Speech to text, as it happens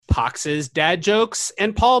Pox's dad jokes,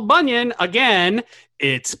 and Paul Bunyan. Again,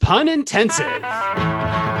 it's pun intensive. And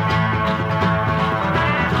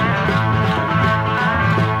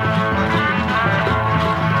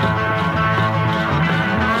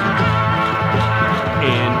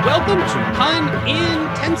welcome to Pun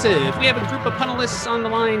Intensive. We have a group of punalists on the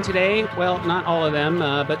line today. Well, not all of them,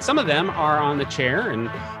 but some of them are on the chair, and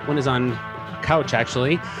one is on couch,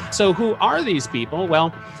 actually. So who are these people?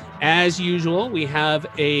 Well, as usual, we have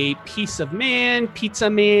a piece of man,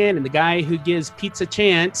 pizza man, and the guy who gives pizza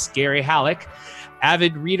chance, Gary Halleck,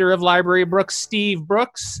 avid reader of library books, Steve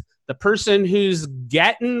Brooks, the person who's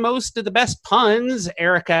getting most of the best puns,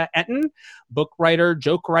 Erica Etten, book writer,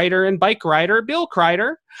 joke writer, and bike rider, Bill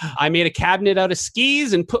Kreider. I made a cabinet out of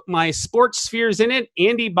skis and put my sports spheres in it,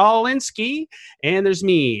 Andy Balinsky. And there's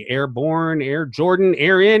me, Airborne, Air Jordan,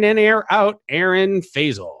 Air in and Air out, Aaron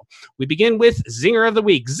Faisal. We begin with Zinger of the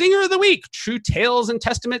Week. Zinger of the Week, true tales and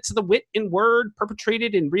testaments of the wit in word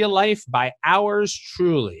perpetrated in real life by ours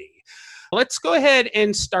truly. Let's go ahead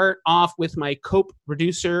and start off with my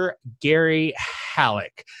co-producer, Gary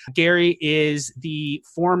Halleck. Gary is the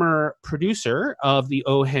former producer of the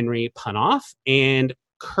O. Henry Pun-Off and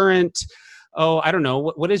current, I don't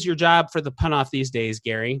know, what is your job for the Pun-Off these days,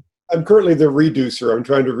 Gary? I'm currently the reducer. I'm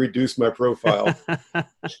trying to reduce my profile.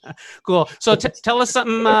 Cool. So tell us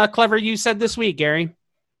something clever you said this week, Gary.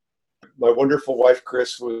 My wonderful wife,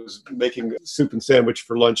 Chris, was making soup and sandwich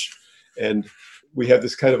for lunch, and we have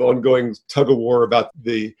this kind of ongoing tug-of-war about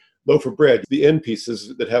the loaf of bread, the end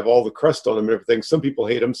pieces that have all the crust on them and everything. Some people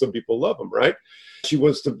hate them, some people love them, right? She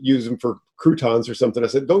wants to use them for croutons or something. I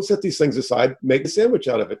said, don't set these things aside, make a sandwich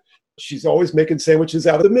out of it. She's always making sandwiches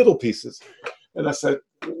out of the middle pieces. And I said,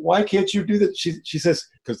 why can't you do that? She says,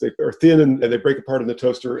 because they are thin and they break apart in the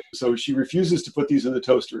toaster. So she refuses to put these in the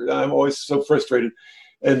toaster. And I'm always so frustrated.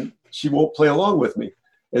 And she won't play along with me.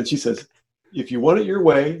 And she says, if you want it your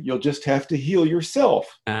way, you'll just have to heal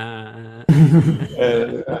yourself. And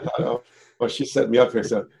she set me up here.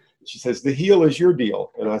 So she says, the heel is your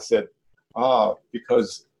deal. And I said,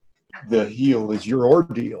 because the heel is your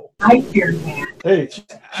ordeal. I fear that. Hey,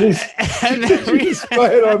 she's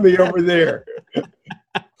spying on me over there.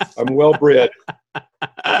 I'm well bred.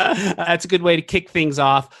 That's a good way to kick things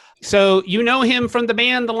off. So you know him from the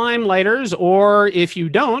band The Limelighters, or if you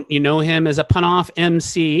don't, you know him as a pun-off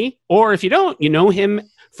MC, or if you don't, you know him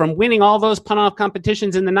from winning all those pun-off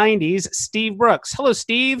competitions in the 90s, Steve Brooks. Hello,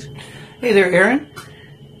 Steve. Hey there, Aaron.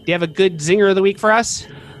 Do you have a good Zinger of the Week for us?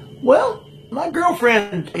 Well, my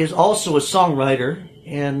girlfriend is also a songwriter,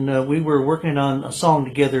 and we were working on a song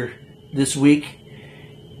together this week,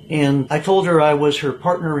 and I told her I was her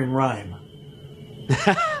partner in rhyme.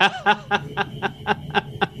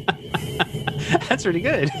 That's pretty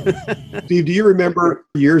good. Steve, do you remember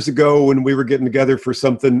years ago when we were getting together for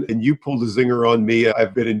something and you pulled a zinger on me?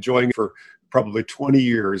 I've been enjoying it for probably 20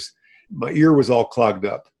 years. My ear was all clogged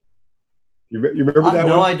up. You remember that one?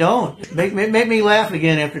 No, I don't. Make me laugh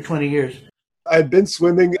again after 20 years. I had been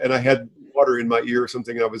swimming and I had water in my ear or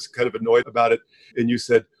something. I was kind of annoyed about it. And you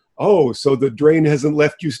said, oh, so the drain hasn't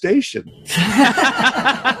left you stationed.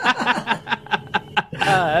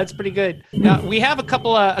 That's pretty good. Now, we have a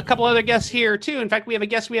couple other guests here too. In fact, we have a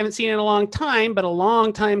guest we haven't seen in a long time, but a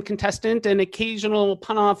long-time contestant and occasional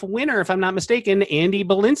pun-off winner, if I'm not mistaken, Andy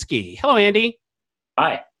Balinsky. Hello, Andy.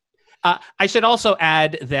 Hi. I should also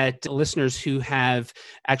add that listeners who have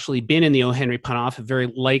actually been in the O. Henry Pun-Off have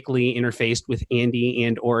very likely interfaced with Andy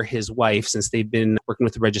and or his wife, since they've been working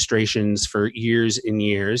with the registrations for years and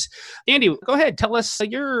years. Andy, go ahead. Tell us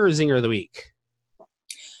your Zinger of the Week.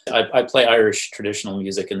 I play Irish traditional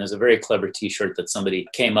music, and there's a very clever T-shirt that somebody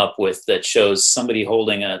came up with that shows somebody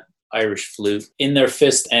holding an Irish flute in their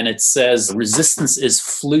fist, and it says, resistance is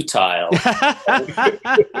flutile.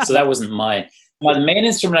 So that wasn't mine. The main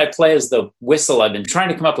instrument I play is the whistle. I've been trying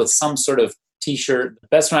to come up with some sort of T-shirt. The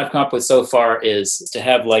best one I've come up with so far is to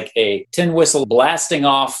have like a tin whistle blasting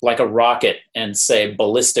off like a rocket and say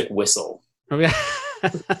ballistic whistle.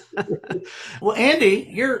 Well, Andy,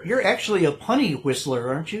 you're actually a punny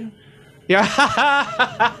whistler, aren't you? Yeah.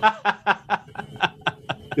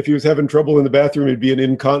 If he was having trouble in the bathroom, it'd be an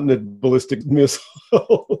incontinent ballistic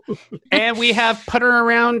missile. And we have Putter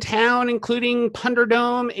Around Town, including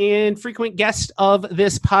Punderdome and frequent guest of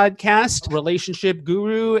this podcast, relationship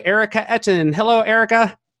guru, Erica Etten. Hello,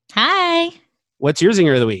 Erica. Hi. What's your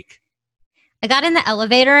Zinger of the Week? I got in the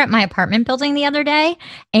elevator at my apartment building the other day,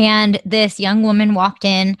 and this young woman walked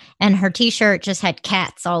in, and her T-shirt just had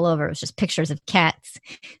cats all over. It was just pictures of cats.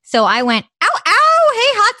 So I went, ow, ow,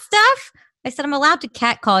 hey, hot stuff. I said, I'm allowed to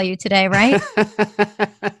catcall you today, right?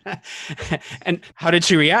 And how did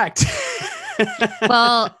she react?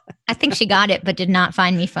 Well, I think she got it, but did not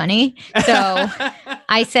find me funny. So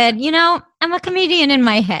I said, I'm a comedian in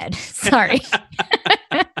my head. Sorry.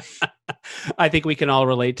 I think we can all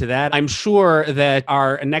relate to that. I'm sure that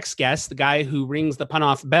our next guest, the guy who rings the pun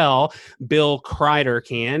off bell, Bill Kreider,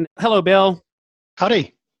 can. Hello, Bill.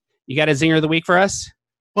 Howdy. You got a zinger of the week for us?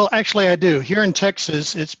 Well, actually, I do. Here in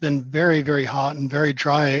Texas, it's been very, very hot and very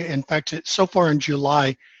dry. In fact, so far in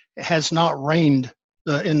July, it has not rained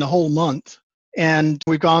in the whole month. And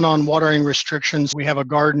we've gone on watering restrictions. We have a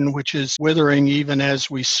garden which is withering even as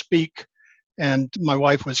we speak. And my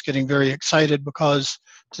wife was getting very excited because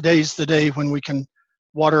today's the day when we can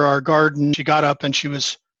water our garden. She got up and she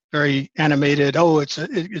was very animated. Oh,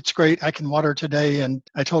 it's great. I can water today. And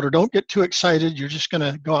I told her, don't get too excited. You're just going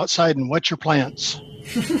to go outside and wet your plants.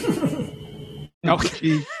 No.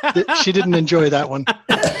 She didn't enjoy that one.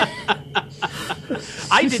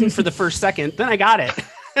 I didn't for the first second. Then I got it.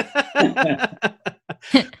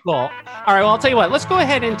 Cool. All right. Well, I'll tell you what. Let's go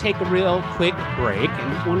ahead and take a real quick break.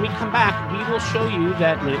 And when we come back, we will show you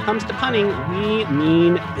that when it comes to punning, we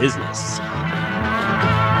mean business.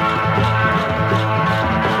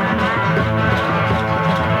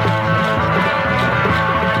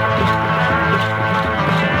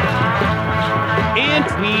 And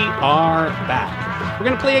we are back. We're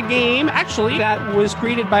going to play a game, actually, that was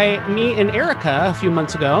created by me and Erica a few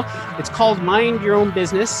months ago. It's called Mind Your Own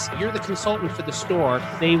Business. You're the consultant for the store.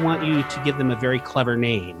 They want you to give them a very clever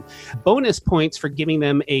name. Bonus points for giving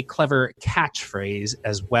them a clever catchphrase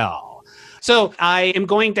as well. So I am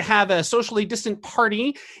going to have a socially distant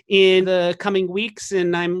party in the coming weeks,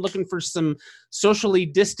 and I'm looking for some socially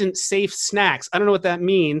distant safe snacks. I don't know what that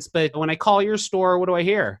means, but when I call your store, what do I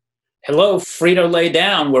hear? Hello, Frito-Lay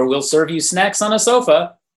Down, where we'll serve you snacks on a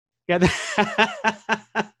sofa. Yeah,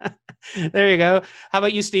 there you go. How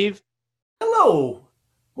about you, Steve? Hello.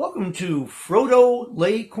 Welcome to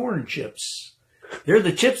Frodo-Lay Corn Chips. They're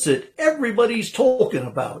the chips that everybody's talking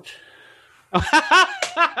about.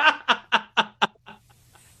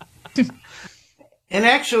 And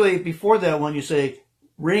actually, before that one, you say,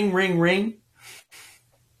 ring, ring, ring.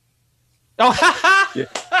 Oh, Yeah.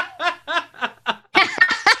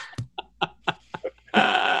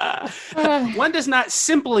 One does not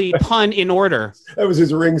simply pun in order. That was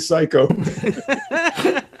his ring psycho.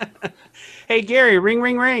 Hey, Gary, ring,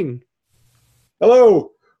 ring, ring.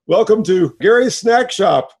 Hello. Welcome to Gary's Snack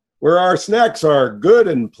Shop, where our snacks are good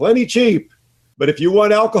and plenty cheap. But if you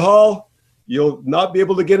want alcohol, you'll not be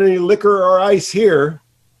able to get any liquor or ice here.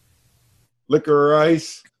 Liquor or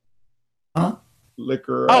ice? Huh?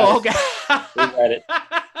 Liquor or Oh, ice. okay. We got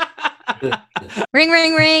it. Ring,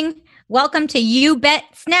 ring, ring. Welcome to You Bet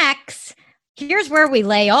Snacks. Here's where we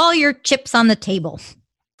lay all your chips on the table.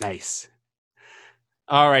 Nice.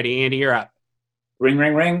 All righty, Andy, you're up. Ring,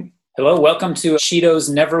 ring, ring. Hello, welcome to Cheetos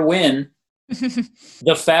Never Win,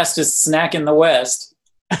 the fastest snack in the West.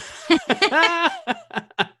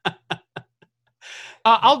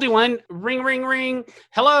 I'll do one. Ring, ring, ring.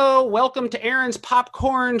 Hello, welcome to Aaron's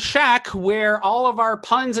Popcorn Shack, where all of our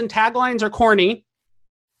puns and taglines are corny.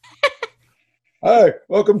 Hi,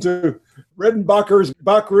 welcome to Redenbacher's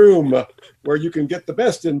Back Room, where you can get the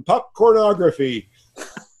best in popcornography.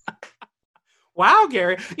 Wow,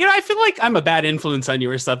 Gary. I feel like I'm a bad influence on you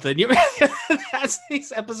or something. As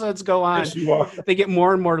these episodes go on, Yes, you are. they get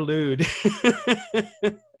more and more lewd.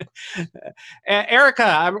 Erica,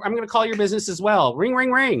 I'm going to call your business as well. Ring,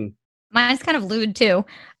 ring, ring. Mine's kind of lewd, too.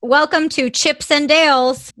 Welcome to Chips and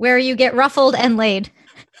Dales, where you get ruffled and laid.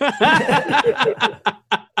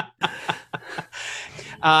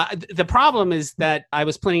 The problem is that I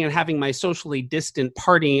was planning on having my socially distant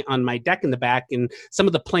party on my deck in the back, and some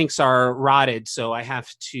of the planks are rotted, so I have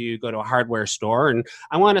to go to a hardware store, and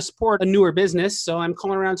I want to support a newer business, so I'm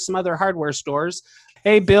calling around some other hardware stores.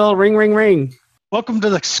 Hey, Bill, ring, ring, ring. Welcome to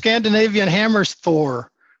the Scandinavian Hammer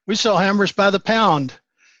Store. We sell hammers by the pound.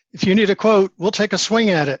 If you need a quote, we'll take a swing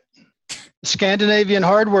at it. The Scandinavian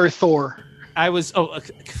Hardware Thor.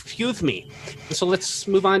 Excuse me. So let's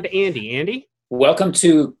move on to Andy. Andy? Welcome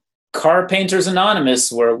to Car Painters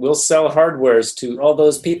Anonymous, where we'll sell hardwares to all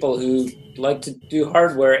those people who like to do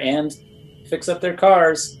hardware and fix up their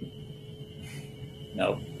cars.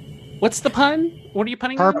 No. What's the pun? What are you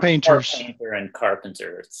punning Car on? painters. Car painter and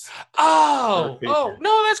carpenters. Oh,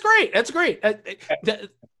 no, that's great. That's great.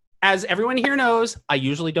 As everyone here knows, I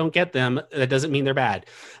usually don't get them. That doesn't mean they're bad.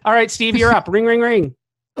 All right, Steve, you're up. Ring, ring, ring.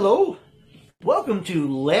 Hello. Welcome to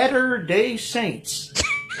Latter-day Saints,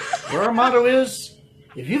 where our motto is,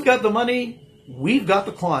 if you've got the money, we've got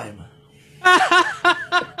the climb.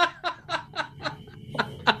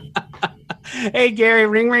 Hey, Gary,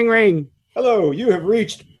 ring, ring, ring. Hello, you have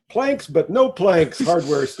reached Planks but no planks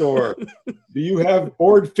hardware store. Do you have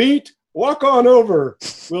board feet? Walk on over.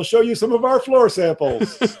 We'll show you some of our floor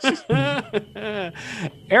samples.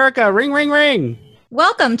 Erica, ring, ring, ring.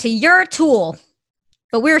 Welcome to your tool,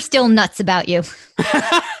 but we're still nuts about you.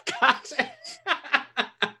 God.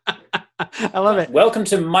 I love it. Welcome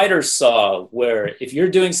to Miter Saw, where if you're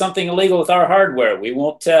doing something illegal with our hardware, we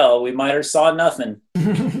won't tell. We miter saw nothing.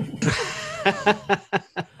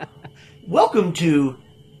 Welcome to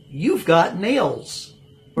You've Got Nails,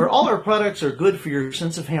 where all our products are good for your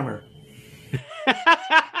sense of hammer.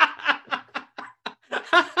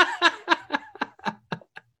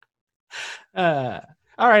 All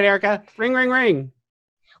right, Erica, ring, ring, ring.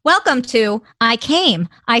 Welcome to I Came,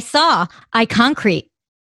 I Saw, I Concrete.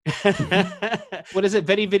 What is it?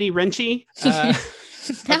 Vitty Vitty Wrenchy?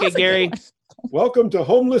 Okay, Gary. Welcome to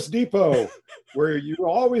Homeless Depot, where you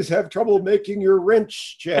always have trouble making your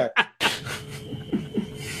wrench check.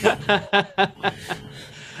 All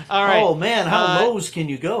right. Oh, man, how lows can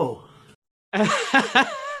you go?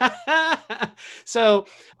 So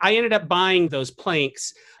I ended up buying those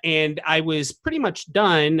planks and I was pretty much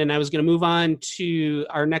done and I was going to move on to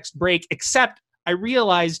our next break, except I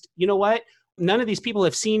realized, you know what? None of these people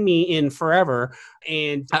have seen me in forever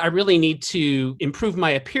and I really need to improve my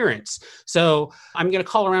appearance. So I'm going to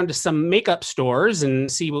call around to some makeup stores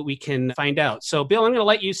and see what we can find out. So Bill, I'm going to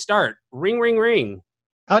let you start. Ring, ring, ring.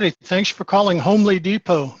 Howdy, thanks for calling Homely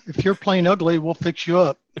Depot. If you're plain ugly, we'll fix you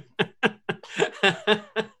up.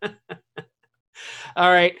 All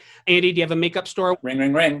right. Andy, do you have a makeup store? Ring,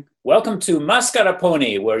 ring, ring. Welcome to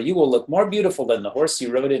Mascarpone, where you will look more beautiful than the horse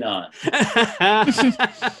you rode in on.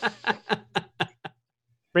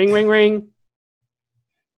 Ring, ring, ring.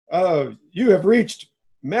 You have reached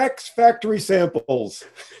Max Factory Samples.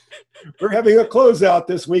 We're having a closeout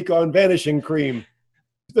this week on Vanishing Cream.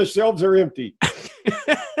 The shelves are empty.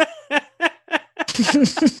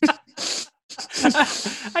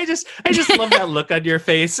 I just love that look on your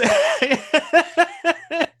face.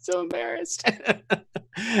 So embarrassed.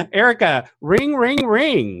 Erica, ring, ring,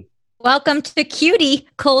 ring. Welcome to Cutie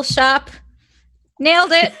Coal Shop.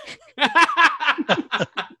 Nailed it.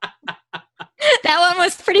 That one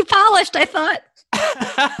was pretty polished, I thought.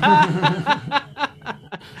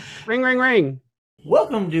 Ring, ring, ring.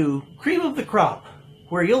 Welcome to Cream of the Crop,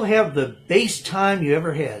 where you'll have the best time you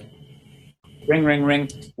ever had. Ring, ring, ring.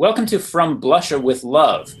 Welcome to From Blusher with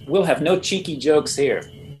Love. We'll have no cheeky jokes here.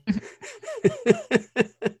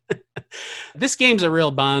 This game's a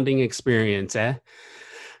real bonding experience, eh?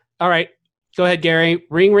 All right. Go ahead, Gary.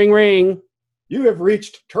 Ring, ring, ring. You have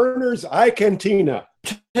reached Turner's Eye Cantina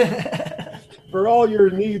for all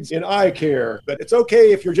your needs in eye care. But it's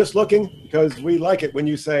okay if you're just looking, because we like it when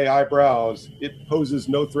you say eyebrows. It poses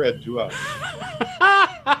no threat to us.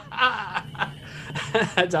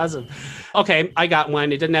 That's awesome. Okay, I got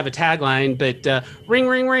one. It doesn't have a tagline, but ring,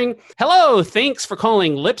 ring, ring. Hello, thanks for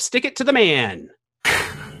calling Lipstick It to the Man.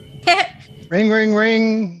 Ring, ring,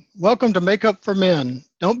 ring. Welcome to Makeup for Men.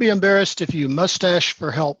 Don't be embarrassed if you mustache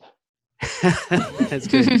for help. That's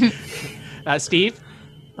good. Steve?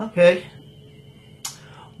 Okay.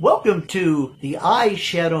 Welcome to the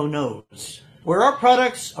Eyeshadow Nose, where our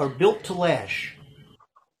products are built to lash.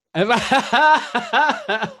 All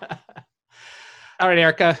right,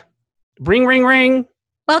 Erica. Ring, ring, ring.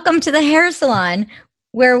 Welcome to the hair salon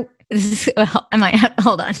where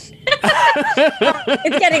hold on.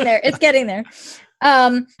 It's getting there.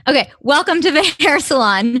 Okay. Welcome to the hair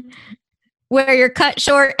salon where you're cut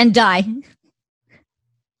short and dye.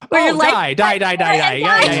 Where dye. Yeah.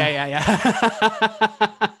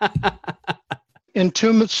 In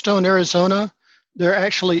Tombstone, Arizona, there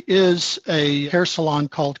actually is a hair salon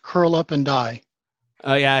called Curl Up and Dye.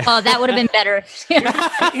 Oh, yeah. Oh, that would have been better.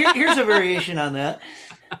 Here's a variation on that.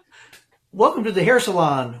 Welcome to the hair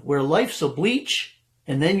salon where life's a bleach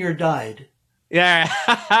and then you're dyed. Yeah.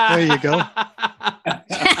 There you go.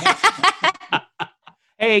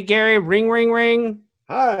 Hey, Gary, ring, ring, ring.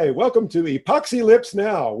 Hi, welcome to Epoxy Lips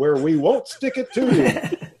Now, where we won't stick it to you.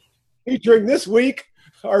 Featuring this week,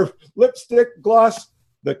 our lipstick gloss,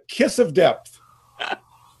 The Kiss of Depth.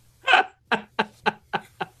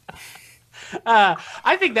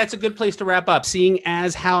 I think that's a good place to wrap up, seeing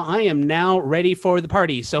as how I am now ready for the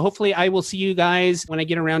party. So hopefully I will see you guys when I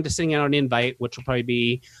get around to sending out an invite, which will probably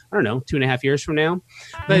be, 2.5 years from now.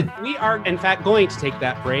 But we are, in fact, going to take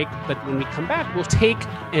that break. But when we come back, we'll take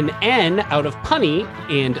an N out of punny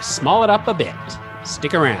and small it up a bit.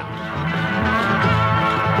 Stick around.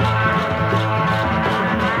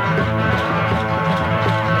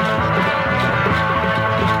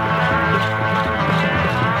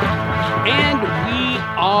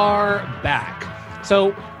 Are back.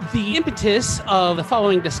 So The impetus of the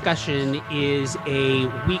following discussion is a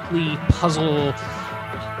weekly puzzle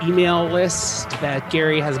email list that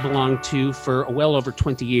Gary has belonged to for well over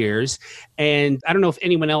 20 years. And I don't know if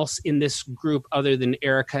anyone else in this group other than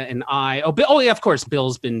Erica and I, yeah, of course,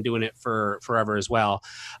 Bill's been doing it for forever as well.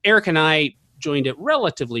 Erica and I joined it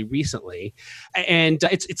relatively recently, and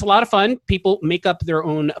it's a lot of fun. People make up their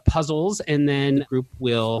own puzzles, and then the group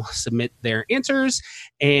will submit their answers,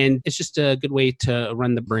 and it's just a good way to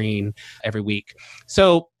run the brain every week.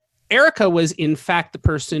 So Erica was, in fact, the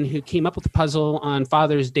person who came up with the puzzle on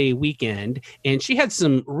Father's Day weekend, and she had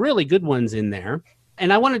some really good ones in there.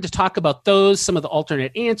 And I wanted to talk about those, some of the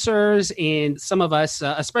alternate answers, and some of us,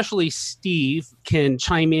 especially Steve, can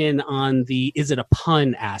chime in on the is it a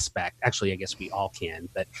pun aspect. Actually, I guess we all can,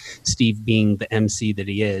 but Steve being the MC that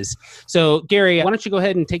he is. So, Gary, why don't you go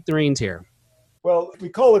ahead and take the reins here? Well, we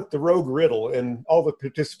call it the Rogue Riddle, and all the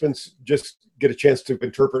participants just get a chance to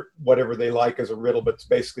interpret whatever they like as a riddle, but it's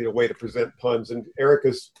basically a way to present puns. And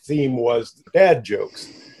Erica's theme was dad jokes.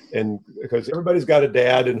 And because everybody's got a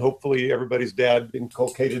dad, and hopefully everybody's dad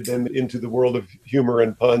inculcated them into the world of humor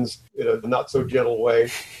and puns in a not so gentle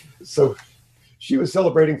way. So she was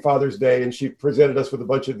celebrating Father's Day, and she presented us with a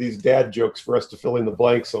bunch of these dad jokes for us to fill in the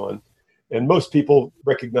blanks on. And most people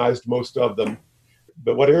recognized most of them.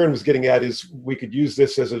 But what Aaron was getting at is we could use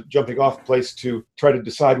this as a jumping off place to try to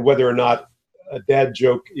decide whether or not a dad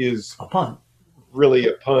joke is A pun. really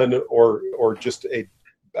a pun or just a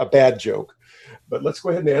bad joke. But let's go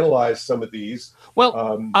ahead and analyze some of these. Well,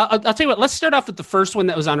 I'll tell you what, let's start off with the first one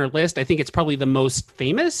that was on our list. I think it's probably the most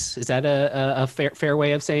famous. Is that a fair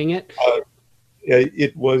way of saying it?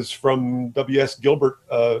 It was from W.S. Gilbert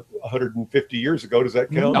 150 years ago. Does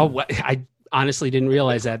that count? Oh, I honestly didn't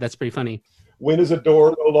realize that. That's pretty funny. When is a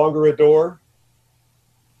door no longer a door?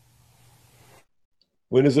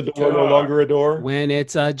 When is a door no longer a door? When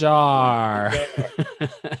it's a jar.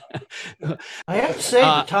 I have to say,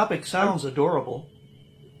 the topic sounds adorable.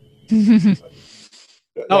 Does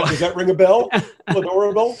that ring a bell?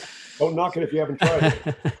 Adorable? Don't knock it if you haven't tried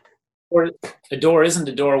it. Or a door isn't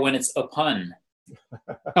a door when it's a pun.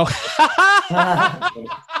 Oh.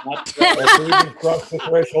 We've crossed the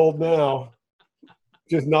threshold now.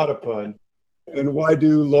 Just not a pun. And why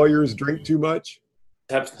do lawyers drink too much?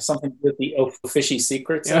 Have something to do with the Fishy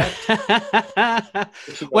Secrets Act?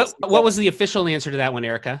 What was the official answer to that one,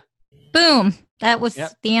 Erica? Boom. That was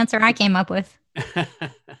the answer I came up with.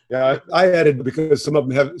 Yeah, I added because some of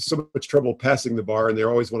them have so much trouble passing the bar and they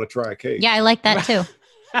always want to try a cake. Yeah, I like that too.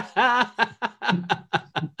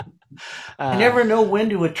 I never know when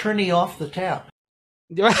to attorney off the tap.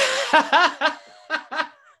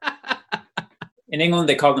 In England,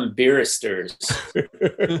 they call them barristers.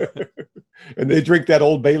 And they drink that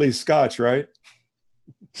Old Bailey scotch, right?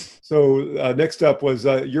 So next up was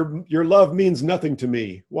your love means nothing to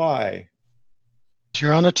me. Why?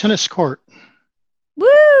 You're on a tennis court.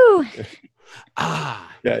 Woo! Yeah,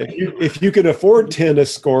 if you can afford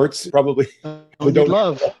tennis courts, probably You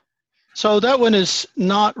love. So that one is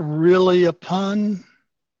not really a pun.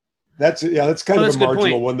 That's kind of a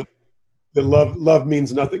marginal one. The love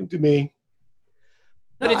means nothing to me.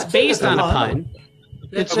 But it's based on a pun.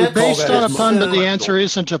 It's based on a pun, but the answer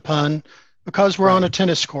isn't a pun because we're on a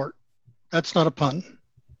tennis court. That's not a pun.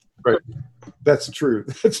 Right. That's true.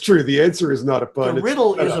 That's true. The answer is not a pun. The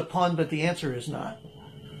riddle is a pun, but the answer is not.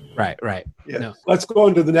 Right. Yeah. No. Let's go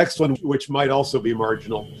on to the next one, which might also be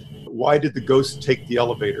marginal. Why did the ghost take the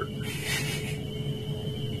elevator?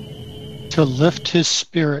 To lift his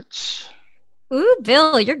spirits. Ooh,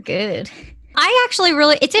 Bill, you're good. I actually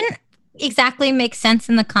it didn't exactly make sense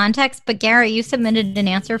in the context, but Gary, you submitted an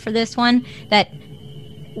answer for this one that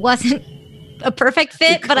wasn't a perfect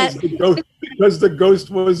fit, because the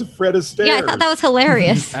ghost was Fred Astaire. Yeah, I thought that was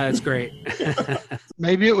hilarious. That's great.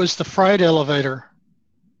 Maybe it was the fright elevator.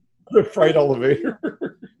 The fright elevator.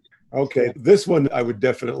 Okay, this one I would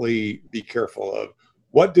definitely be careful of.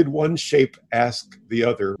 What did one shape ask the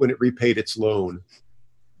other when it repaid its loan?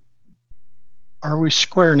 Are we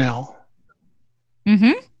square now?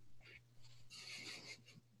 Mm-hmm.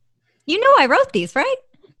 You know I wrote these, right?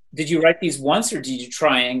 Did you write these once, or did you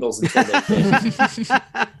triangles until they fit?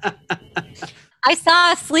 I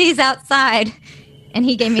saw Sleaze outside, and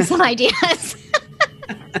he gave me some ideas.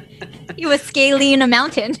 He was scaling a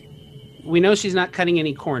mountain. We know she's not cutting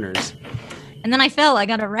any corners. And then I fell. I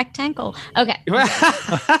got a rectangle. Okay.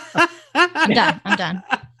 I'm done.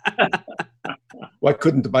 Why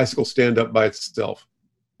couldn't the bicycle stand up by itself?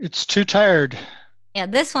 It's too tired. Yeah,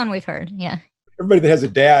 this one we've heard. Yeah. Everybody that has a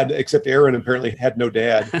dad, except Aaron, apparently had no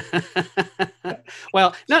dad.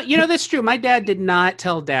 Well, no, that's true. My dad did not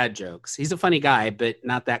tell dad jokes. He's a funny guy, but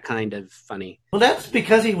not that kind of funny. Well, that's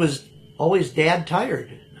because he was always dad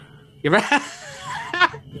tired. You're right.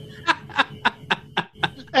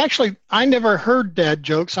 Actually, I never heard dad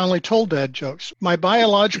jokes. I only told dad jokes. My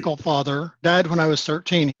biological father died when I was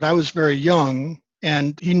 13. I was very young,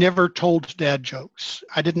 and he never told dad jokes.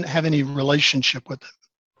 I didn't have any relationship with him.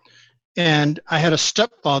 And I had a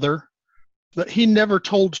stepfather, but he never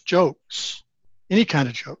told jokes, any kind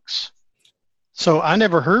of jokes. So I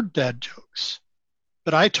never heard dad jokes.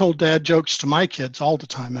 But I told dad jokes to my kids all the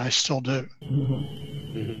time, and I still do.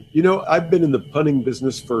 Mm-hmm. I've been in the punning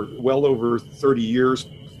business for well over 30 years,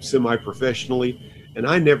 semi-professionally, and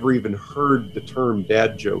I never even heard the term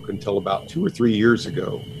dad joke until about 2 or 3 years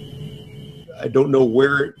ago. I don't know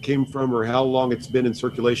where it came from or how long it's been in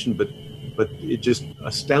circulation, but it just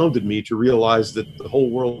astounded me to realize that the whole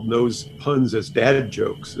world knows puns as dad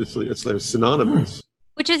jokes. It's like synonymous.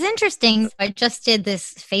 Which is interesting. I just did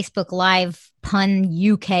this Facebook Live Pun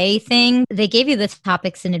UK thing. They gave you the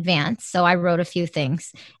topics in advance, so I wrote a few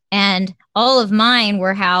things. And all of mine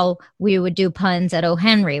were how we would do puns at O.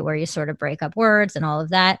 Henry, where you sort of break up words and all of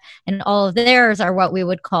that. And all of theirs are what we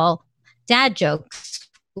would call dad jokes,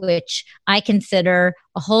 which I consider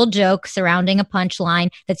a whole joke surrounding a punchline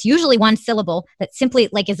that's usually one syllable that simply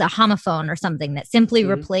is a homophone or something that simply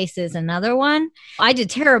replaces another one. I did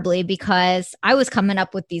terribly because I was coming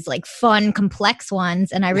up with these fun, complex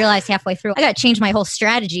ones. And I realized halfway through, I got to change my whole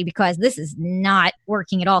strategy because this is not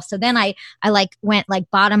working at all. So then I went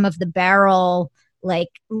bottom of the barrel,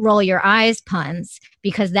 roll your eyes puns,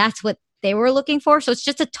 because that's what they were looking for. So it's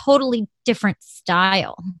just a totally different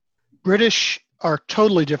style. British are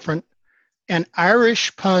totally different, and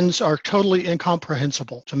Irish puns are totally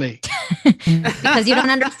incomprehensible to me. Because you don't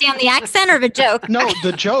understand the accent or the joke? No,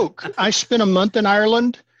 the joke. I spent a month in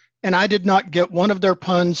Ireland, and I did not get one of their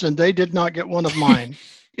puns, and they did not get one of mine.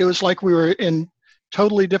 It was like we were in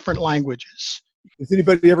totally different languages. Has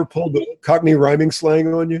anybody ever pulled the Cockney rhyming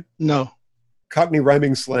slang on you? No. Cockney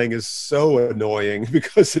rhyming slang is so annoying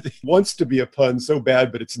because it wants to be a pun so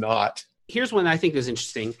bad, but it's not. Here's one I think is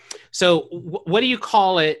interesting. So what do you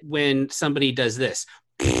call it when somebody does this?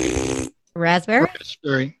 Raspberry?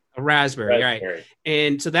 A raspberry, right.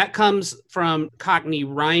 And so that comes from Cockney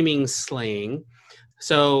rhyming slang.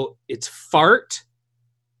 So it's fart,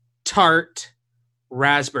 tart,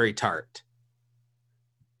 raspberry tart.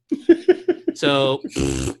 So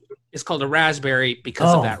it's called a raspberry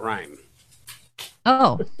because of that rhyme.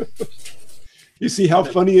 Oh. You see how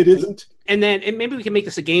funny it isn't? And maybe we can make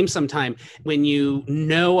this a game sometime. When you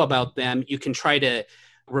know about them, you can try to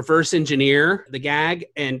reverse engineer the gag.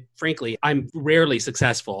 And frankly, I'm rarely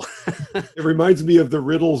successful. It reminds me of the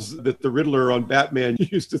riddles that the Riddler on Batman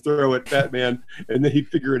used to throw at Batman, and then he'd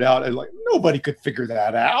figure it out. And nobody could figure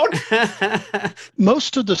that out.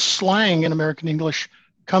 Most of the slang in American English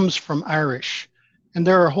comes from Irish. And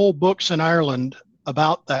there are whole books in Ireland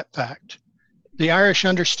about that fact. The Irish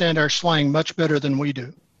understand our slang much better than we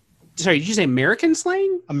do. Sorry, did you say American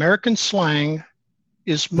slang? American slang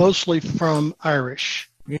is mostly from Irish.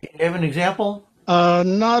 You have an example?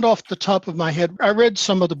 Not off the top of my head. I read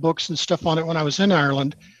some of the books and stuff on it when I was in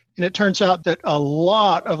Ireland, and it turns out that a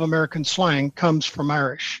lot of American slang comes from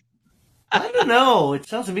Irish. I don't know. It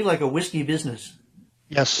sounds to me like a whiskey business.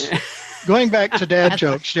 Yes. Going back to dad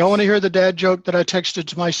jokes. Do y'all want to hear the dad joke that I texted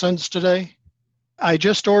to my sons today? I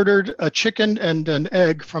just ordered a chicken and an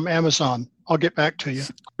egg from Amazon. I'll get back to you.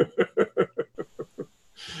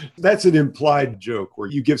 That's an implied joke where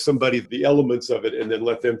you give somebody the elements of it and then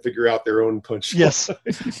let them figure out their own punchline. Yes.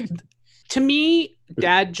 To me,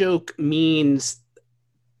 dad joke means,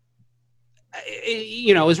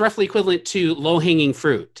 is roughly equivalent to low-hanging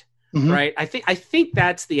fruit, right? I think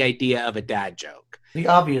that's the idea of a dad joke. The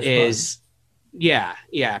obvious is, yeah,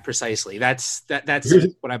 precisely. That's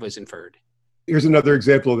what I've always inferred. Here's another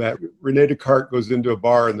example of that. Rene Descartes goes into a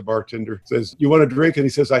bar and the bartender says, "You want a drink?" And he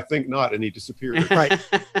says, "I think not." And he disappears. Right.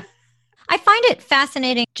 I find it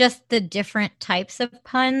fascinating, just the different types of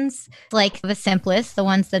puns, like the simplest, the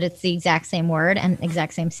ones that it's the exact same word and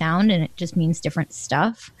exact same sound, and it just means different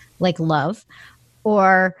stuff, like love,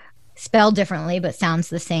 or spelled differently, but sounds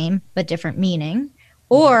the same, but different meaning,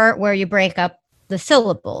 or where you break up the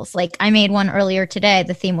syllables. Like I made one earlier today.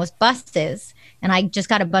 The theme was buses, and I just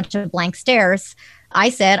got a bunch of blank stares. I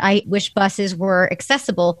said, I wish buses were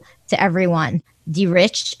accessible to everyone, de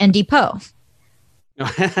rich and de po,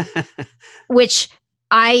 which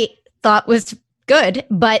I thought was good,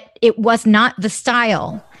 but it was not the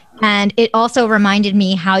style. And it also reminded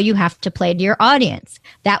me how you have to play to your audience.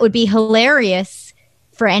 That would be hilarious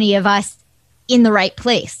for any of us in the right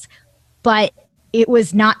place. But it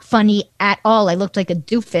was not funny at all. I looked like a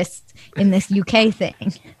doofus in this UK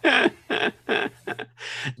thing.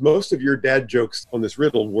 Most of your dad jokes on this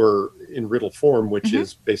riddle were in riddle form, which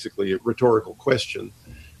is basically a rhetorical question.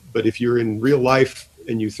 But if you're in real life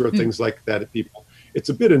and you throw things like that at people, it's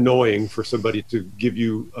a bit annoying for somebody to give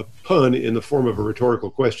you a pun in the form of a rhetorical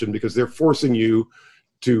question, because they're forcing you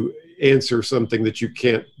to answer something that you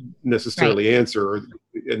can't necessarily answer,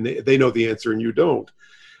 and they know the answer and you don't.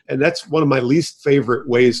 And that's one of my least favorite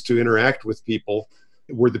ways to interact with people.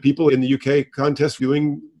 Were the people in the UK contest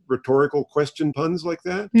doing rhetorical question puns like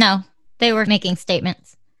that? No, they were making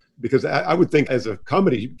statements. Because I would think as a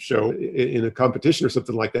comedy show in a competition or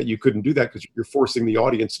something like that, you couldn't do that because you're forcing the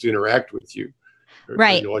audience to interact with you.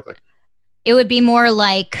 Right. Like, it would be more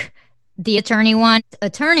like the attorney one.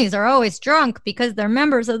 Attorneys are always drunk because they're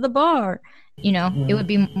members of the bar. You know, it would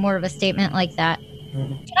be more of a statement like that.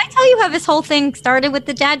 Can I tell you how this whole thing started with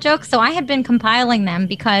the dad jokes? So I had been compiling them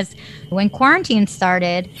because when quarantine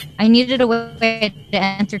started, I needed a way to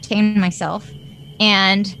entertain myself.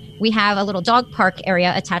 And we have a little dog park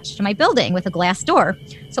area attached to my building with a glass door.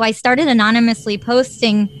 So I started anonymously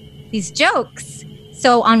posting these jokes.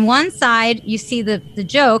 So on one side, you see the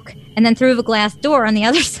joke, and then through the glass door on the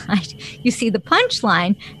other side, you see the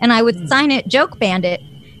punchline. And I would sign it Joke Bandit.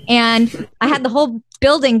 And I had the whole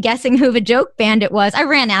building guessing who the joke bandit was. I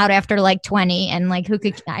ran out after like 20, and like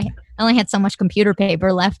I only had so much computer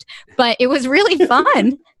paper left, but it was really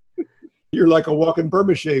fun. You're like a walking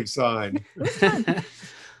Burma shave sign.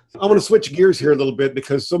 I want to switch gears here a little bit,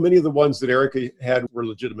 because so many of the ones that Erica had were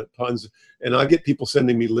legitimate puns. And I get people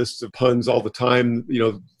sending me lists of puns all the time, you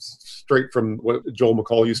know, straight from what Joel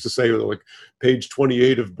McCall used to say, like page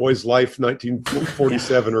 28 of Boy's Life,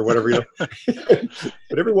 1947 or whatever, you know.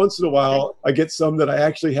 But every once in a while, I get some that I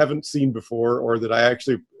actually haven't seen before, or that I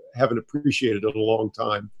actually haven't appreciated in a long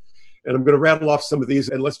time. And I'm going to rattle off some of these,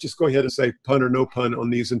 and let's just go ahead and say pun or no pun on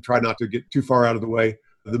these and try not to get too far out of the way.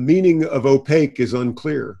 The meaning of opaque is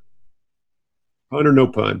unclear. Pun or no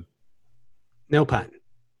pun? No pun.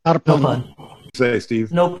 Not a pun. No pun. Say,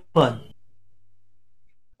 Steve. No pun.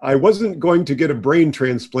 I wasn't going to get a brain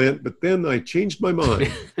transplant, but then I changed my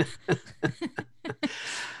mind.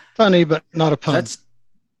 Funny, but not a pun. That's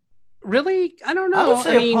really, I don't know. I would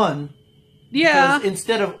say a pun. Yeah. Because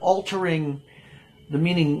instead of altering the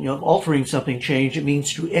meaning, you know, altering something, change, it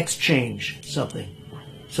means to exchange something.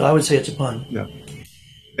 So I would say it's a pun. Yeah.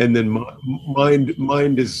 And then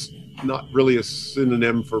mind is not really a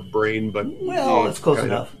synonym for brain, but well, it's close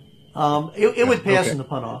enough. It would pass in the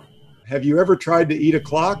pun off. Have you ever tried to eat a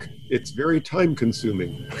clock? It's very time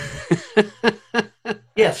consuming.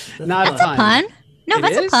 Yes. Not That's a pun. No, It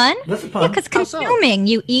that's is? a pun. That's a Yeah, pun. because How so? consuming,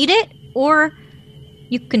 you eat it or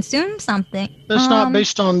you consume something. That's not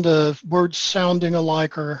based on the words sounding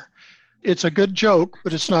alike, or it's a good joke,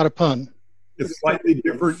 but it's not a pun. It's slightly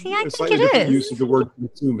different. See, I a think slightly it different is. use of the word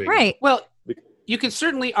consuming. Right. Well, you can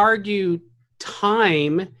certainly argue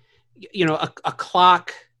time, you know, a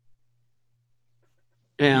clock.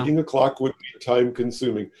 Yeah. Eating a clock would be time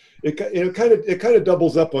consuming. It kind of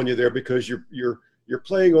doubles up on you there, because you're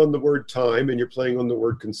playing on the word time and you're playing on the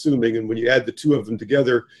word consuming, and when you add the two of them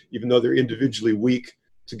together, even though they're individually weak,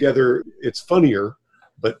 together it's funnier.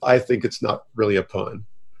 But I think it's not really a pun.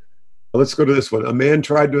 Let's go to this one. A man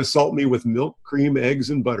tried to assault me with milk, cream, eggs,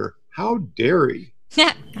 and butter. How dare he?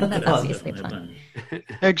 Yeah, That's that's a pun. obviously fun.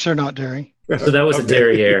 Eggs are not dairy. So that was a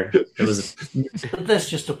derriere. It was But that's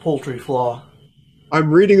just a poultry flaw. I'm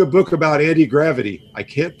reading a book about anti-gravity. I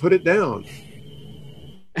can't put it down.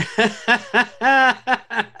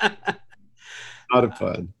 Not a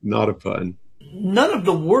pun. Not a pun. None of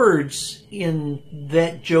the words in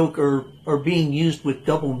that joke are being used with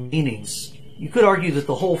double meanings. You could argue that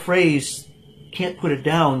the whole phrase, can't put it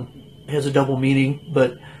down, has a double meaning,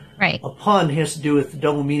 but Right. a pun has to do with the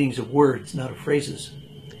double meanings of words, not of phrases.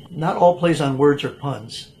 Not all plays on words are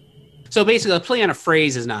puns. So basically, a play on a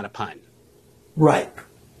phrase is not a pun. Right.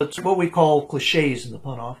 That's what we call cliches in the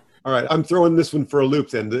pun off. All right, I'm throwing this one for a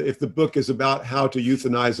loop then. If the book is about how to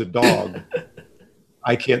euthanize a dog,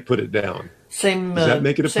 I can't put it down. Same, Does that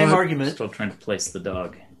make it a same pun? argument. still trying to place the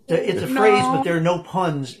dog. It's a phrase, but there are no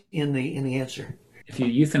puns in the answer. If you're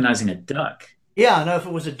euthanizing a duck, Yeah, no, if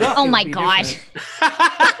it was a duck. Oh it would my be God. different.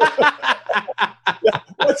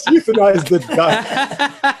 Let's euthanize the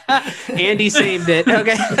duck. Andy saved it.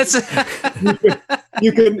 Okay.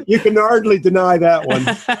 You can hardly deny that one.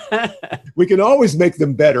 We can always make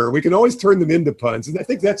them better. We can always turn them into puns. And I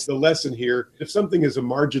think that's the lesson here. If something is a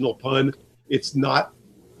marginal pun, it's not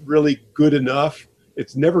really good enough.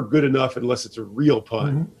 It's never good enough unless it's a real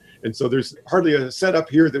pun. Mm-hmm. And so there's hardly a setup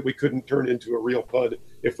here that we couldn't turn into a real pun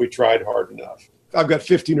if we tried hard enough. I've got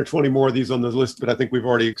 15 or 20 more of these on the list, but I think we've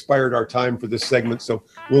already expired our time for this segment. So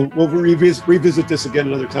we'll revisit this again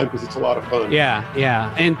another time because it's a lot of fun.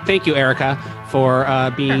 Yeah. And thank you, Erica, for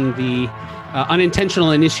being the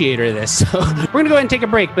unintentional initiator of this. So we're going to go ahead and take a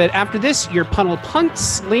break. But after this, your punnel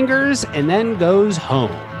punts, lingers, and then goes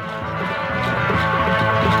home.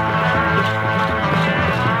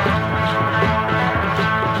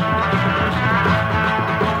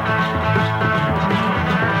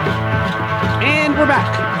 We're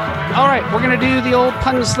back. All right, we're going to do the old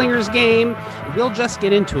pun slingers game. We'll just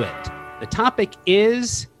get into it. The topic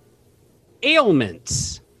is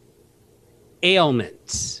ailments.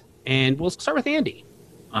 Ailments. And we'll start with Andy.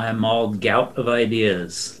 I'm all gout of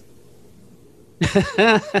ideas.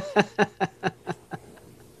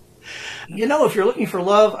 You know, if you're looking for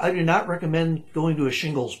love, I do not recommend going to a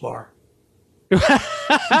shingles bar.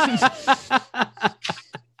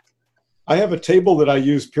 I have a table that I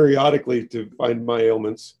use periodically to find my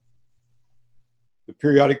ailments. The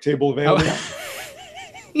periodic table of ailments.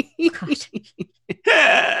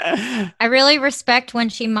 I really respect when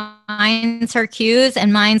she minds her cues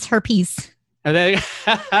and minds her piece. You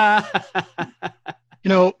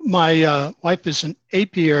know, my wife is an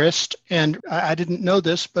apiarist, and I didn't know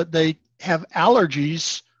this, but they have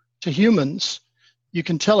allergies to humans. You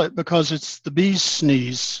can tell it because it's the bees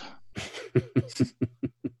sneeze.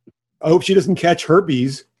 I hope she doesn't catch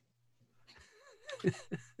herpes.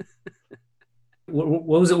 What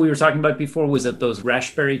was it we were talking about before? Was it those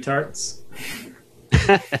raspberry tarts?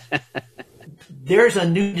 There's a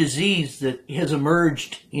new disease that has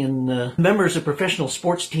emerged in members of professional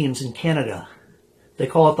sports teams in Canada. They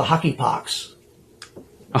call it the hockey pox.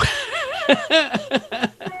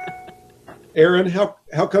 Aaron, how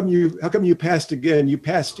come you passed again? You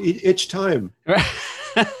passed each time.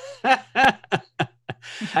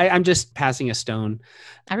 I'm just passing a stone.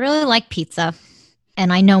 I really like pizza,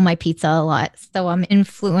 and I know my pizza a lot, so I'm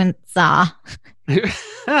influenza.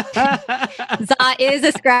 Za is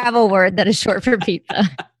a Scrabble word that is short for pizza.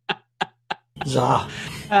 Za.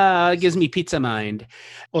 It gives me pizza mind.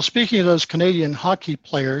 Well, speaking of those Canadian hockey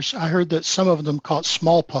players, I heard that some of them caught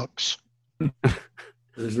smallpox.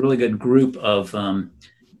 There's a really good group of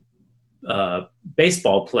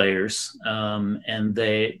baseball players, and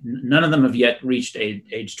none of them have yet reached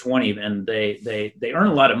age 20, and they earn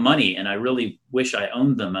a lot of money, and I really wish I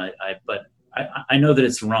owned them. But I know that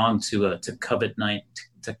it's wrong to covet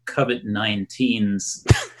 19s.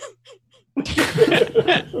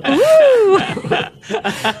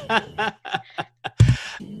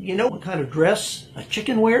 You know what kind of dress a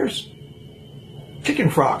chicken wears? Chicken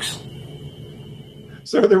frocks.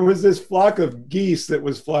 So there was this flock of geese that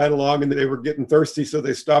was flying along, and they were getting thirsty, so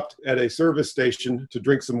they stopped at a service station to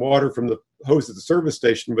drink some water from the hose at the service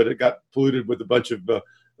station, but it got polluted with a bunch of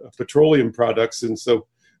petroleum products, and so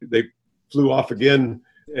they flew off again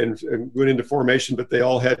and went into formation, but they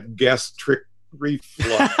all had gastric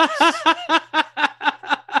reflux.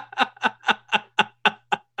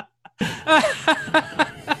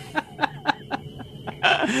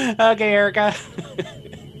 Okay, Erica.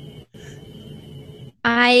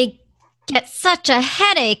 I get such a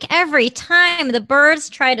headache every time the birds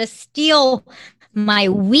try to steal my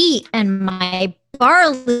wheat and my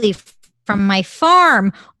barley from my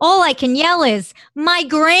farm. All I can yell is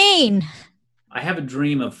migraine. I have a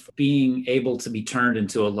dream of being able to be turned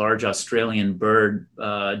into a large Australian bird,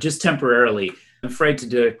 just temporarily. I'm afraid to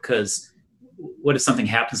do it because what if something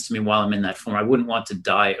happens to me while I'm in that form? I wouldn't want to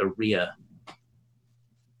die diarrhea.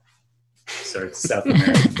 Sorry, it's South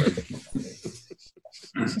America.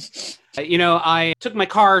 I took my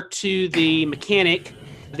car to the mechanic.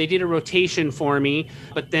 They did a rotation for me,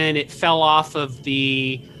 but then it fell off of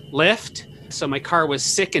the lift, so my car was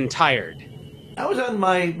sick and tired. I was on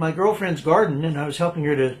my girlfriend's garden, and I was helping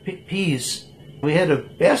her to pick peas. We had a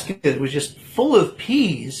basket that was just full of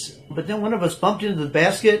peas, but then one of us bumped into the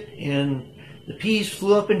basket, and the peas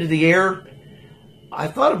flew up into the air. I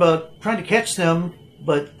thought about trying to catch them,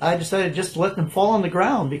 but I decided just to let them fall on the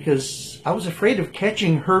ground because I was afraid of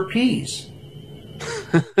catching her peas.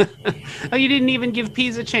 Oh, you didn't even give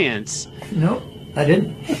peas a chance. No, I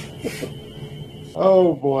didn't.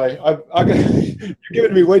 Oh boy, you're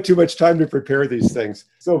giving me way too much time to prepare these things.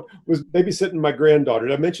 So was babysitting my granddaughter.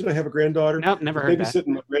 Did I mention I have a granddaughter? Nope, never heard that. Babysitting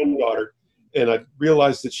my granddaughter, and I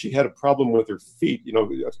realized that she had a problem with her feet.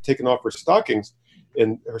 Taking off her stockings,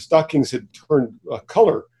 and her stockings had turned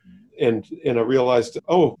color, and I realized,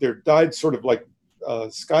 they're dyed sort of like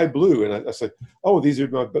sky blue. And I said, oh, these are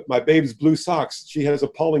my babe's blue socks. She has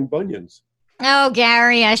appalling bunions. Oh,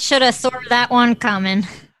 Gary, I should have saw that one coming.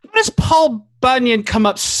 Why does Paul Bunyan come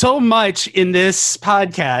up so much in this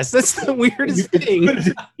podcast? That's the weirdest thing.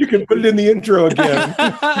 You can put it in the intro again.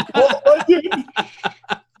 Paul Bunyan.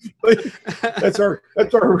 That's our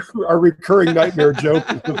recurring nightmare joke.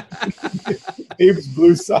 Babe's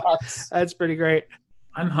blue socks. That's pretty great.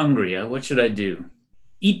 I'm hungry. What should I do?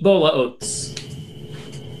 Eat bowl of oats.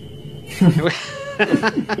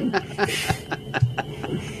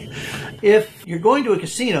 If you're going to a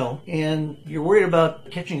casino and you're worried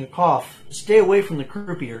about catching a cough, stay away from the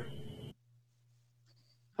croupier.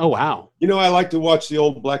 Oh, wow. I like to watch the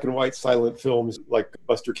old black and white silent films like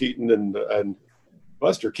Buster Keaton and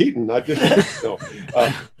Buster Keaton. I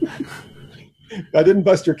didn't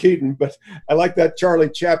Buster Keaton, but I like that Charlie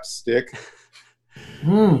Chapstick.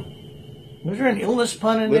 Was there an illness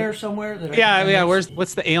pun in there somewhere? Yeah.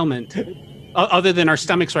 What's the ailment? Other than our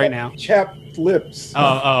stomachs right now. Chapped lips.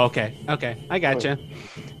 Oh, okay. I gotcha.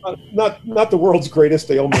 Not the world's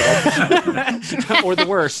greatest ailment. Or the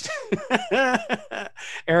worst.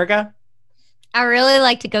 Erica? I really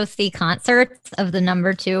like to go see concerts of the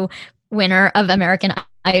number 2 winner of American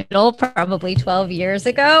Idol probably 12 years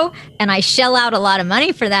ago, and I shell out a lot of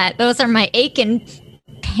money for that. Those are my aching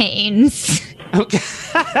pains. Okay.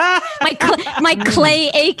 my Clay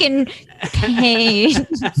Aiken pains.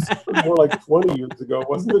 More like 20 years ago,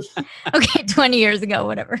 wasn't it? Okay, 20 years ago,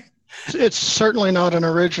 whatever. It's certainly not an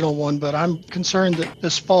original one, but I'm concerned that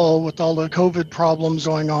this fall, with all the COVID problems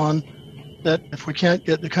going on, that if we can't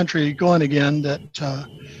get the country going again, that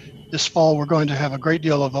this fall we're going to have a great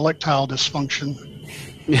deal of erectile dysfunction.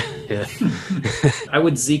 Yeah. I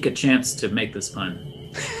would Zeke a chance to make this pun.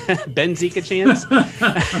 Ben Zeke a chance?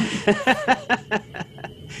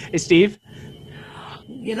 Hey, Steve?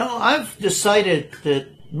 I've decided that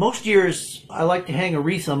most years I like to hang a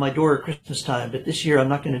wreath on my door at Christmas time, but this year I'm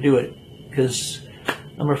not going to do it because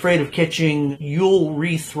I'm afraid of catching Yule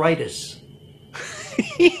wreathritis.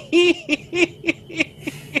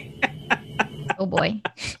 Oh, boy.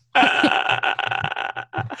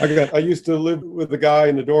 I used to live with a guy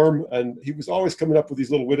in the dorm, and he was always coming up with these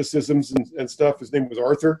little witticisms and stuff. His name was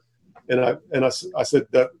Arthur, and I said,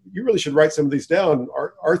 you really should write some of these down.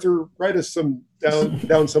 Arthur, write us down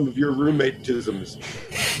some of your roommate-tisms.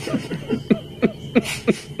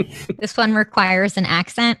 This one requires an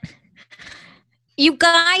accent. You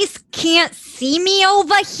guys can't see me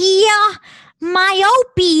over here.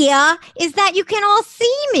 Myopia is that you can all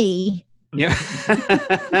see me. Yeah.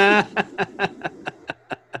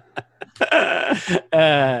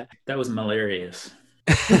 That was malarious.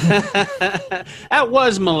 That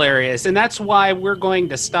was malarious, and that's why we're going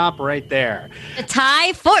to stop right there. The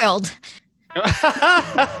tie foiled.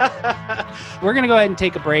 We're going to go ahead and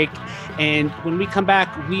take a break, and when we come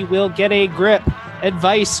back, we will get a grip,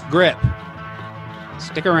 advice grip.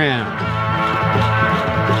 Stick around.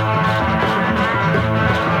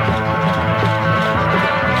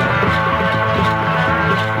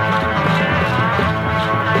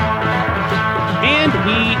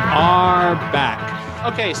 We are back.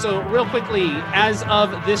 Okay, so real quickly, as of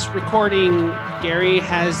this recording, Gary,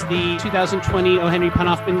 has the 2020 O. Henry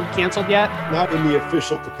Punoff been canceled yet? Not in the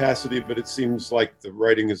official capacity, but it seems like the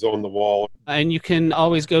writing is on the wall. And you can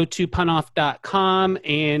always go to punoff.com,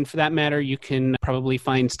 and for that matter, you can probably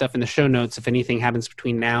find stuff in the show notes if anything happens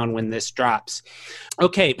between now and when this drops.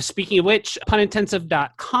 Okay, speaking of which,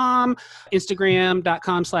 punintensive.com,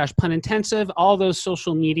 Instagram.com/punintensive, all those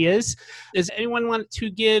social medias. Does anyone want to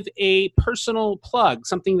give a personal plug,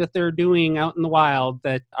 something that they're doing out in the wild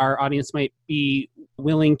that our audience might be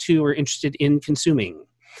willing to or interested in consuming?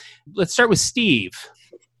 Let's start with Steve.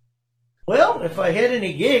 Well, if I had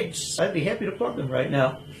any gigs, I'd be happy to plug them right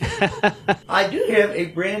now. I do have a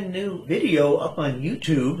brand new video up on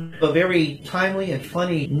YouTube, a very timely and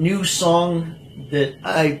funny new song that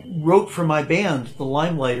I wrote for my band, the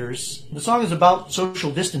Limelighters. The song is about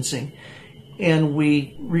social distancing, and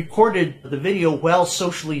we recorded the video while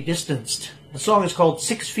socially distanced. The song is called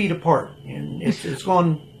 6 Feet Apart, and it's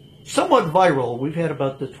gone somewhat viral. We've had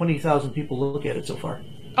about 20,000 people look at it so far.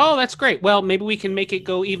 Oh, that's great. Well, maybe we can make it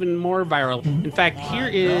go even more viral. In fact, here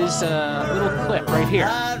is a little clip right here.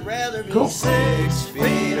 I'd rather be 6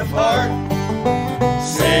 feet apart.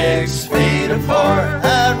 6 feet apart.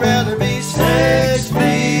 I'd rather be 6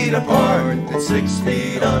 feet apart than 6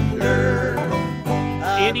 feet under.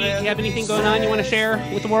 Andy, do you have anything going on you want to share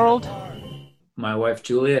with the world? My wife,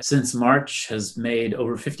 Julia, since March has made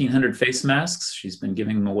over 1,500 face masks. She's been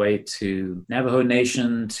giving them away to Navajo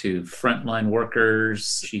Nation, to frontline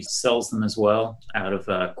workers. She sells them as well out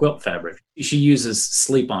of quilt fabric. She uses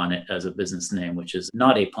Sleep On It as a business name, which is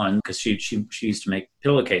not a pun because she used to make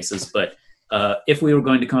pillowcases. But if we were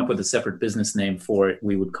going to come up with a separate business name for it,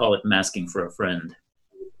 we would call it Masking for a Friend.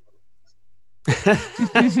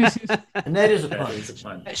 And that is a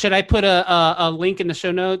fun. Should I put a link in the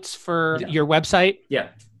show notes for your website? Yeah.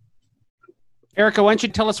 Erica, why don't you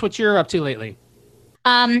tell us what you're up to lately?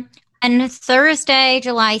 And Thursday,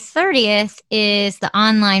 July 30th is the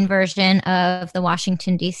online version of the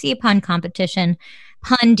Washington, D.C. pun competition,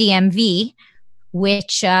 Pun DMV,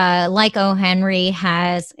 which, like O. Henry,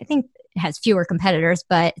 has fewer competitors,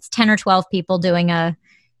 but it's 10 or 12 people doing a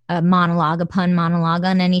pun monologue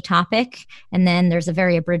on any topic. And then there's a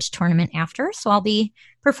very abridged tournament after. So I'll be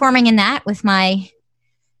performing in that with my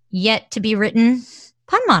yet to be written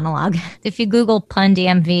pun monologue. If you Google Pun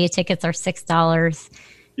DMV, tickets are $6.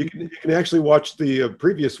 You can actually watch the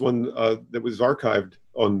previous one that was archived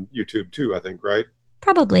on YouTube too, I think, right?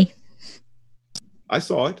 Probably. I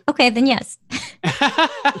saw it. Okay, then yes.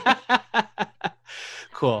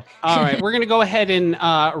 Cool. All right, we're going to go ahead and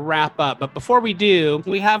wrap up. But before we do,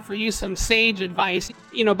 we have for you some sage advice.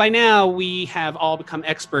 You know, by now we have all become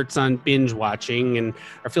experts on binge watching and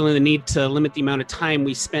are feeling the need to limit the amount of time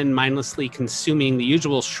we spend mindlessly consuming the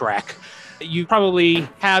usual Shrek. You probably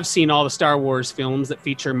have seen all the Star Wars films that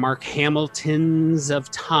feature Mark Hamiltons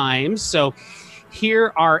of time. So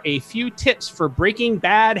here are a few tips for breaking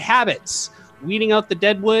bad habits, weeding out the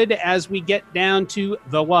deadwood as we get down to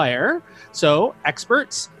the wire. So,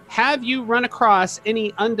 experts, have you run across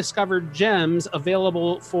any undiscovered gems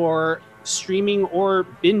available for streaming or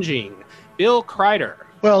binging? Bill Kreider.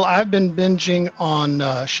 Well, I've been binging on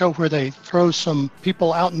a show where they throw some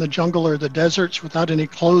people out in the jungle or the deserts without any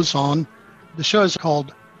clothes on. The show is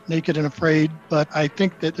called Naked and Afraid, but I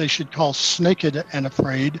think that they should call Snaked and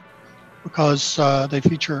Afraid because they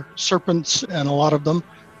feature serpents and a lot of them.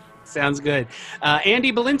 Sounds good.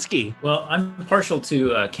 Andy Belinsky. Well, I'm partial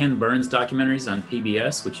to Ken Burns documentaries on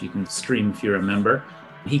PBS, which you can stream if you're a member.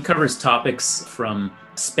 He covers topics from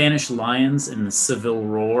Spanish lions in the Civil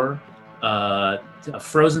Roar,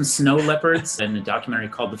 frozen snow leopards, and a documentary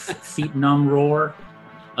called The Vietnam Roar,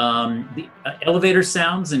 the elevator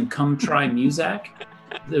sounds in Come Try Muzak.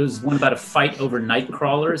 There was one about a fight over night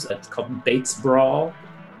crawlers. It's called Bates Brawl.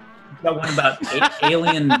 Got one about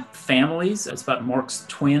alien families. It's about Mork's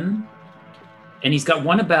twin. And he's got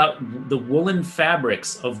one about the woolen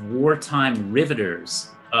fabrics of wartime riveters,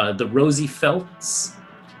 the Rosie Felts.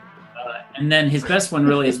 And then his best one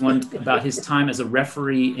really is one about his time as a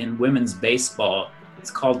referee in women's baseball. It's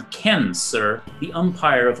called Ken, Sir, the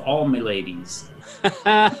umpire of all miladies.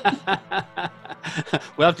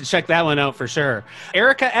 We'll have to check that one out for sure.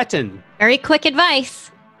 Erica Etten. Very quick advice.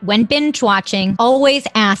 When binge watching, always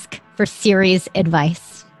ask for series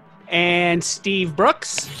advice. And Steve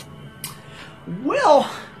Brooks.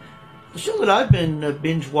 Well, the show that I've been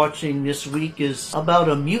binge watching this week is about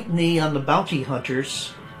a mutiny on the bounty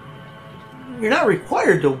hunters. You're not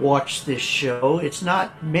required to watch this show. It's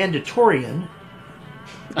not mandatorian.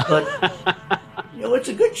 But, you know, it's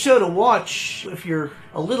a good show to watch if you're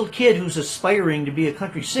a little kid who's aspiring to be a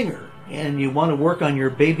country singer and you want to work on your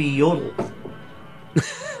baby yodel.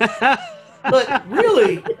 But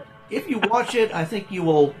really, if you watch it, I think you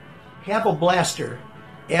will have a blaster.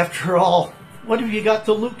 After all, what have you got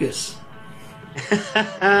to Lucas?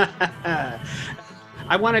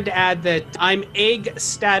 I wanted to add that I'm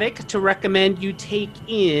ecstatic to recommend you take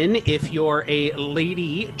in, if you're a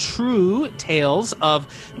lady, True Tales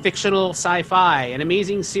of Fictional Sci-Fi, an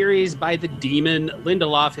amazing series by the demon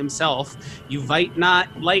Lindelof himself. You might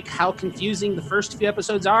not like how confusing the first few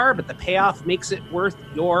episodes are, but the payoff makes it worth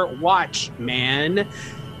your watch, man.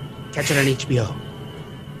 Catch it on HBO.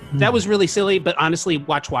 That was really silly, but honestly,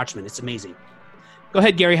 watch Watchmen. It's amazing. Go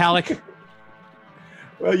ahead, Gary Halleck.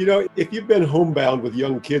 Well, you know, if you've been homebound with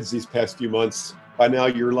young kids these past few months, by now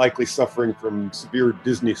you're likely suffering from severe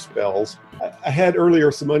Disney spells. I had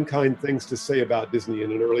earlier some unkind things to say about Disney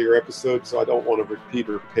in an earlier episode, so I don't want to repeat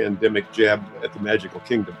her pandemic jab at the Magical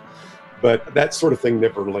Kingdom. But that sort of thing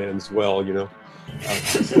never lands well, you know.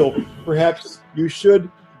 Still, perhaps you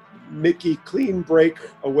should make a clean break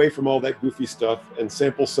away from all that goofy stuff and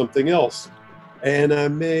sample something else. And I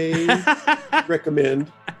may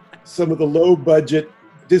recommend some of the low-budget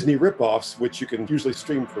Disney ripoffs, which you can usually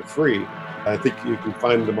stream for free. I think you can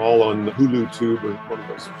find them all on Hulu Tube or one of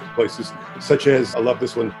those places, such as, I love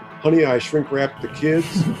this one, Honey, I Shrink Wrapped the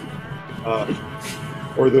Kids,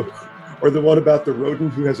 or the Or the one about the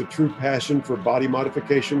rodent who has a true passion for body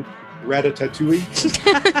modification, Ratatouille.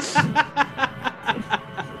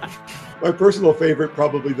 My personal favorite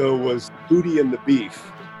probably, though, was Booty and the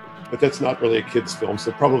Beef. But that's not really a kid's film,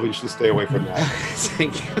 so probably you should stay away from that.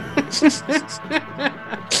 Thank you.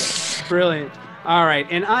 Brilliant. All right,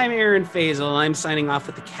 and I'm Aaron Faisal. I'm signing off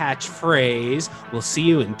with the catchphrase, we'll see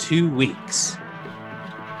you in 2 weeks.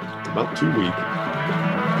 About 2 weeks.